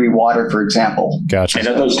 170 degree water, for example. Gotcha. And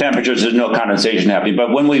at those temperatures, there's no condensation happening.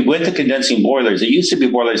 But when we went to condensing boilers, it used to be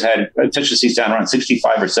boilers had efficiencies down around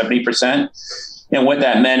 65 or 70%. And what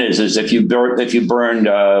that meant is if you burned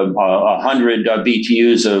 100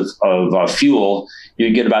 BTUs of fuel,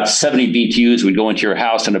 you'd get about 70 BTUs would go into your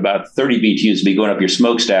house, and about 30 BTUs would be going up your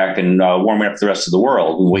smokestack and warming up the rest of the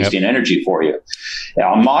world and wasting energy for you.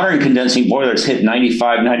 Now, modern condensing boilers hit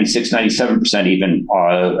 95, 96, 97% even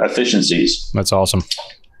efficiencies. That's awesome.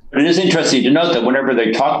 But it is interesting to note that whenever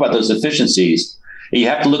they talk about those efficiencies, you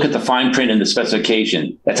have to look at the fine print in the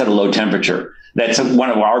specification. That's at a low temperature. That's one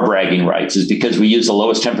of our bragging rights, is because we use the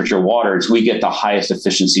lowest temperature waters, we get the highest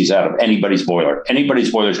efficiencies out of anybody's boiler. Anybody's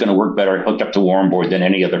boiler is going to work better hooked up to Warmboard than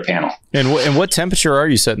any other panel. And what temperature are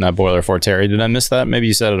you setting that boiler for, Terry? Did I miss that? Maybe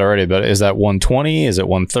you said it already, but is that 120? Is it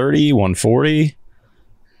 130, 140?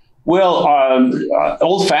 Well,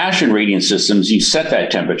 old-fashioned radiant systems, you set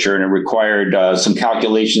that temperature, and it required some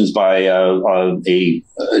calculations by a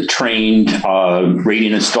trained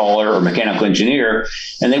radiant installer or mechanical engineer,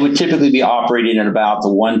 and they would typically be operating at about the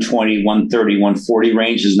 120, 130, 140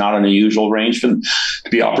 range. Is not an unusual range for them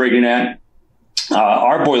to be operating at.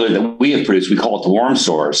 Our boiler that we have produced, we call it the Warm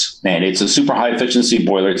Source, and it's a super high efficiency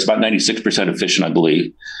boiler. It's about 96% efficient, I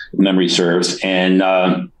believe, if memory serves, and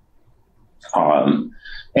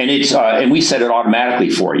we set it automatically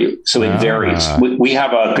for you. So it varies. We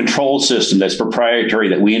have a control system that's proprietary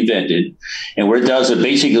that we invented. And what it does, it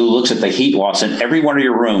basically looks at the heat loss in every one of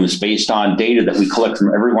your rooms based on data that we collect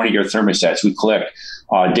from every one of your thermostats. We collect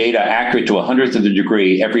data accurate to 100th of a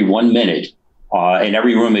degree every 1 minute in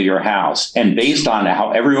every room of your house. And based on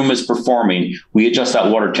how every room is performing, we adjust that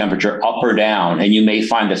water temperature up or down. And you may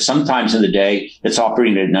find that sometimes in the day it's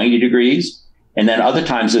operating at 90 degrees. And then other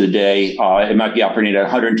times of the day, it might be operating at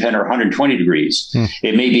 110 or 120 degrees.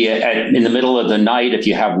 It may be in the middle of the night if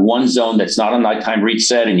you have one zone that's not a nighttime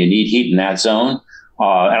reset and you need heat in that zone.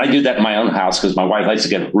 And I do that in my own house because my wife likes to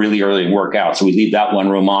get up really early and work out. So we leave that one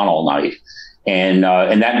room on all night. And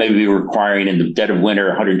that may be requiring in the dead of winter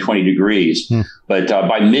 120 degrees. But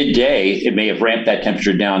by midday, it may have ramped that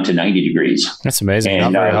temperature down to 90 degrees. That's amazing.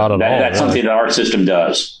 And, not very hot at all. That's something that our system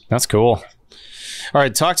does. That's cool. All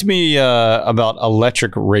right, talk to me about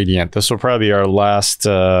electric radiant. This will probably be our last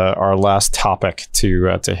topic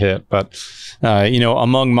to hit. But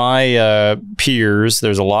among my peers,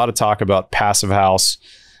 there's a lot of talk about passive house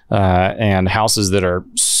and houses that are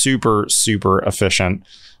super, super efficient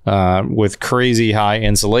with crazy high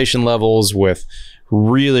insulation levels, with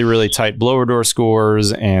really, really tight blower door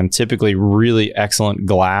scores, and typically really excellent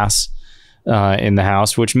glass in the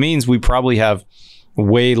house, which means we probably have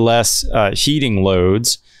way less heating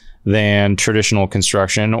loads than traditional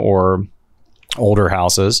construction or older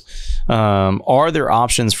houses. Are there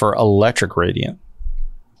options for electric radiant?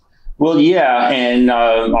 Well, yeah. And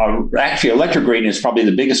actually, electric radiant is probably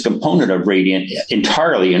the biggest component of radiant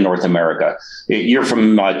entirely in North America. You're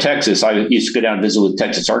from Texas. I used to go down and visit with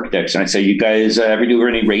Texas architects, and I say, you guys ever do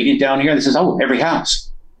any radiant down here? And they says, oh, every house.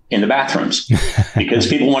 In the bathrooms, because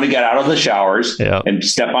people want to get out of the showers and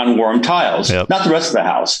step on warm tiles, not the rest of the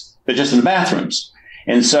house, but just in the bathrooms.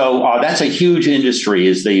 And so that's a huge industry,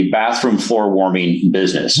 is the bathroom floor warming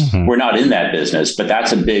business. Mm-hmm. We're not in that business, but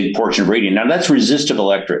that's a big portion of radiant. Now, that's resistive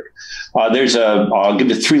electric. I'll give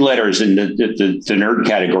you 3 letters in the nerd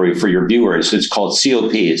category for your viewers. It's called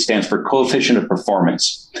COP. It stands for coefficient of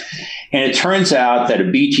performance. And it turns out that a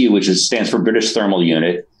BTU, which stands for British Thermal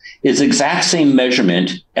Unit, is the exact same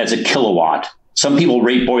measurement as a kilowatt. Some people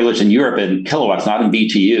rate boilers in Europe in kilowatts, not in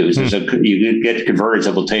BTUs. You get converters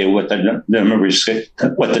that will tell you what the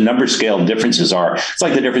number scale differences are. It's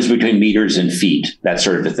like the difference between meters and feet, that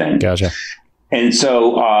sort of a thing. Gotcha. And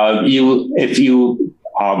so if you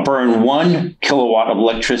burn 1 kilowatt of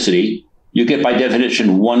electricity, you get, by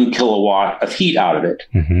definition, 1 kilowatt of heat out of it.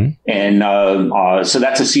 Mm-hmm. And so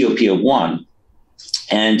that's a COP of 1.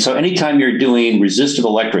 And so anytime you're doing resistive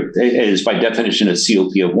electric, it is by definition a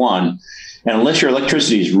COP of 1. And unless your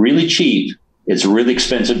electricity is really cheap, it's really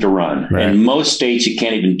expensive to run. Right. In most states, you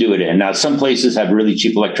can't even do it in. Now, some places have really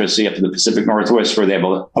cheap electricity up in the Pacific Northwest where they have a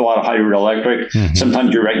lot of hydroelectric. Mm-hmm.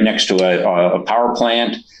 Sometimes you're right next to a power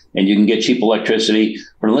plant and you can get cheap electricity.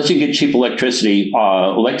 But unless you get cheap electricity,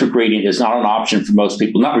 electric radiant is not an option for most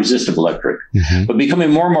people, not resistive electric. Mm-hmm. But becoming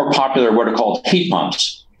more and more popular are what are called heat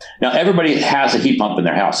pumps. Now, everybody has a heat pump in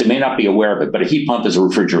their house. They may not be aware of it, but a heat pump is a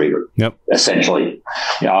refrigerator, essentially.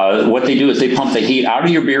 What they do is they pump the heat out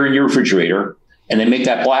of your beer in your refrigerator, and they make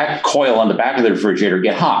that black coil on the back of the refrigerator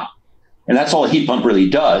get hot. And that's all a heat pump really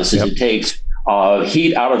does, is it takes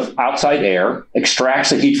heat out of outside air,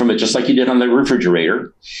 extracts the heat from it just like you did on the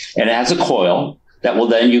refrigerator, and it has a coil that will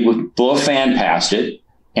then, you would blow a fan past it,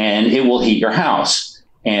 and it will heat your house.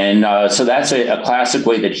 And so that's a classic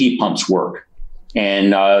way that heat pumps work.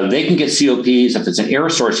 And they can get COPs if it's an air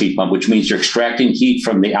source heat pump, which means you're extracting heat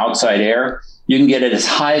from the outside air. You can get it as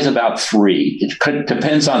high as about 3. It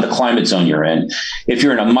depends on the climate zone you're in. If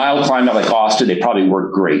you're in a mild climate like Austin, they probably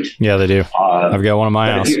work great. Yeah, they do. I've got one in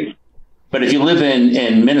my house. But if you live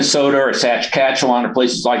in Minnesota or Saskatchewan or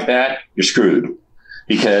places like that, you're screwed,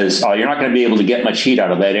 because you're not going to be able to get much heat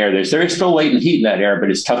out of that air. There is still latent heat in that air,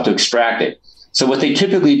 but it's tough to extract it. So what they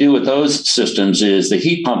typically do with those systems is the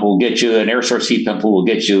heat pump will get you, an air source heat pump will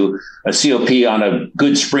get you a COP on a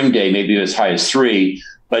good spring day, maybe as high as 3,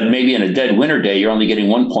 but maybe in a dead winter day, you're only getting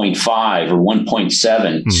 1.5 or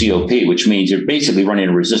 1.7 COP, which means you're basically running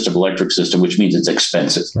a resistive electric system, which means it's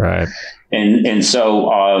expensive. Right. And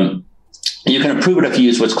so you can improve it if you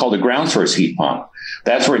use what's called a ground source heat pump.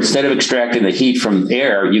 That's where instead of extracting the heat from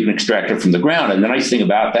air, you can extract it from the ground. And the nice thing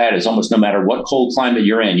about that is almost no matter what cold climate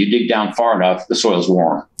you're in, you dig down far enough, the soil's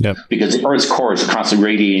warm. Yep. Because the Earth's core is constantly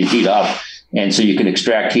radiating heat up. And so you can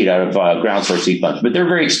extract heat out of ground source heat pumps. But they're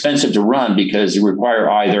very expensive to run because they require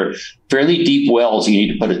either fairly deep wells you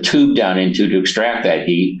need to put a tube down into to extract that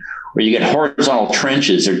heat, or you get horizontal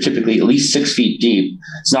trenches. They're typically at least 6 feet deep.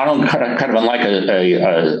 It's not kind of unlike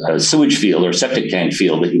a sewage field or septic tank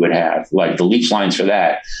field that you would have, like the leach lines for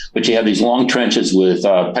that. But you have these long trenches with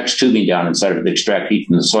PEX tubing down inside of it to extract heat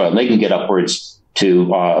from the soil. And they can get upwards to,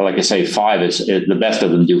 like I say, 5. The best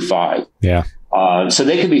of them do 5. Yeah. So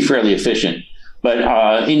they can be fairly efficient.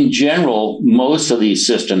 But in general, most of these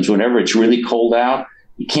systems, whenever it's really cold out,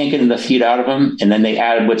 you can't get enough heat out of them. And then they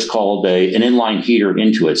add what's called an inline heater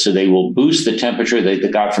into it. So they will boost the temperature they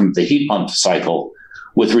got from the heat pump cycle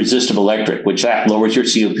with resistive electric, which that lowers your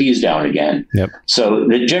COPs down again. Yep. So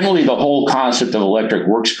generally, the whole concept of electric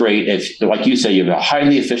works great. If, like you say, you have a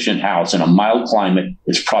highly efficient house in a mild climate,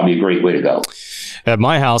 it's probably a great way to go. At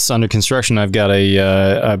my house under construction, I've got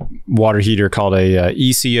a water heater called a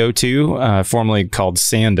ECO2, formerly called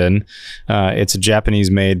Sandon. It's a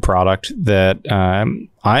Japanese-made product that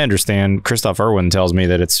I understand. Christoph Irwin tells me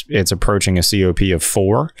that it's approaching a COP of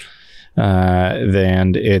 4.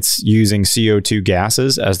 And it's using CO2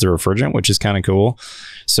 gases as the refrigerant, which is kind of cool.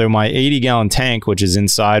 So my 80-gallon tank, which is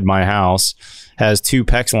inside my house, has 2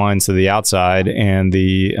 PEX lines to the outside, and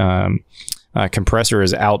the compressor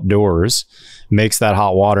is outdoors, makes that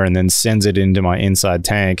hot water, and then sends it into my inside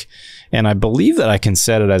tank. And I believe that I can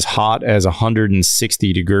set it as hot as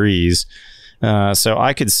 160 degrees. So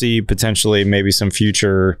I could see potentially maybe some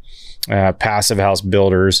future passive house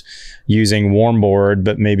builders using Warmboard,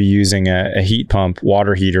 but maybe using a heat pump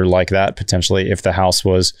water heater like that potentially if the house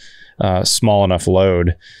was small enough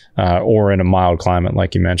load or in a mild climate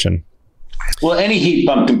like you mentioned. Well, any heat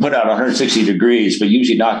pump can put out 160 degrees, but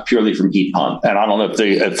usually not purely from heat pump. And I don't know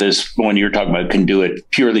if this one you're talking about can do it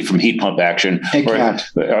purely from heat pump action. It can't.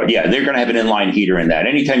 Yeah, they're going to have an inline heater in that.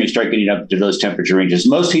 Anytime you start getting up to those temperature ranges,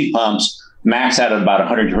 most heat pumps max out at about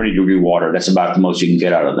 120 degree water. That's about the most you can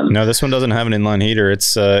get out of them. No, this one doesn't have an inline heater.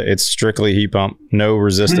 It's strictly heat pump, no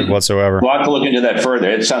resistant whatsoever. We'll have to look into that further.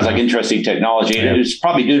 It sounds like interesting technology. Yeah. It's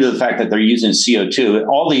probably due to the fact that they're using CO2.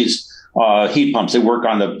 All these heat pumps, they work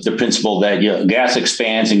on the principle that gas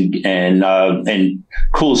expands and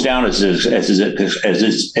cools down as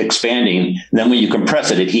it's expanding. And then when you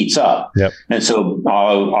compress it, it heats up. Yep. And so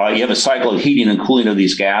you have a cycle of heating and cooling of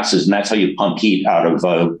these gases, and that's how you pump heat out of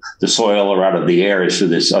the soil or out of the air, is through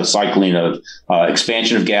this cycling of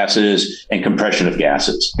expansion of gases and compression of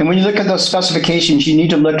gases. And when you look at those specifications, you need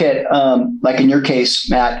to look at, like in your case,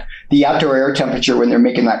 Matt, the outdoor air temperature when they're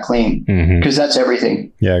making that claim, because that's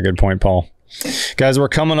everything. Yeah, good point, Paul. Guys, we're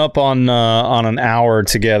coming up on an hour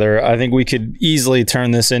together. I think we could easily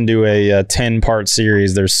turn this into a 10-part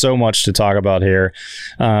series. There's so much to talk about here.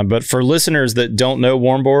 But for listeners that don't know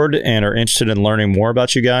Warmboard and are interested in learning more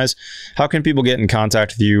about you guys, how can people get in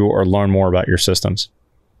contact with you or learn more about your systems?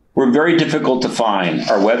 We're very difficult to find.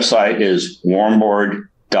 Our website is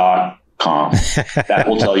warmboard.com. That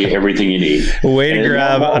will tell you everything you need. Way to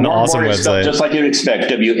grab an awesome website. Just like you'd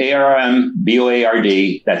expect,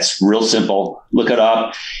 WARMBOARD. That's real simple. Look it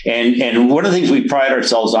up. And one of the things we pride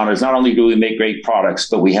ourselves on is not only do we make great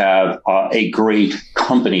products, but we have a great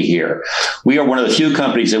company here. We are one of the few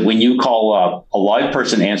companies that when you call up, a live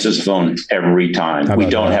person answers the phone every time. We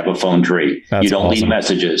don't have a phone tree. You don't leave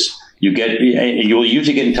messages. You'll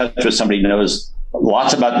usually get in touch with somebody who knows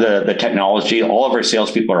lots about the technology. All of our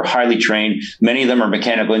salespeople are highly trained. Many of them are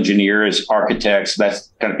mechanical engineers, architects. That's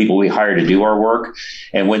the kind of people we hire to do our work.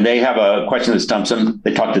 And when they have a question that stumps them,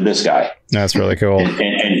 they talk to this guy. That's really cool.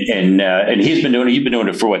 And you've been doing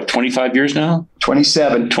it for what, 25 years now?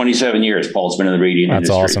 27 years. Paul's been in the radiant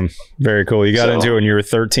industry. That's awesome. Very cool. You got into it when you were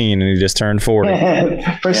 13 and you just turned 40.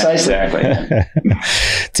 Precisely. Yeah, exactly.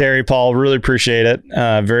 Terry, Paul, really appreciate it.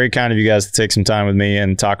 Very kind of you guys to take some time with me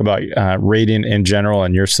and talk about radiant in general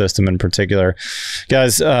and your system in particular.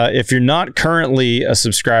 Guys, if you're not currently a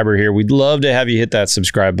subscriber here, we'd love to have you hit that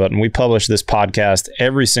subscribe button. We publish this podcast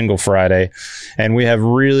every single Friday, and we have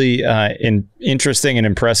really interesting and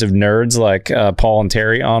impressive nerds like Paul and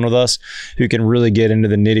Terry on with us who can really get into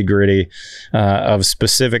the nitty-gritty of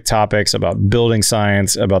specific topics about building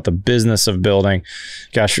science, about the business of building.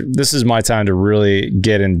 Gosh, this is my time to really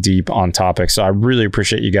get in deep on topics. So I really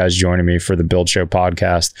appreciate you guys joining me for the Build Show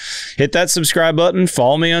podcast. Hit that subscribe button,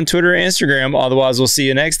 follow me on Twitter and Instagram. Otherwise, we'll see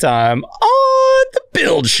you next time on the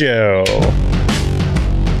Build Show.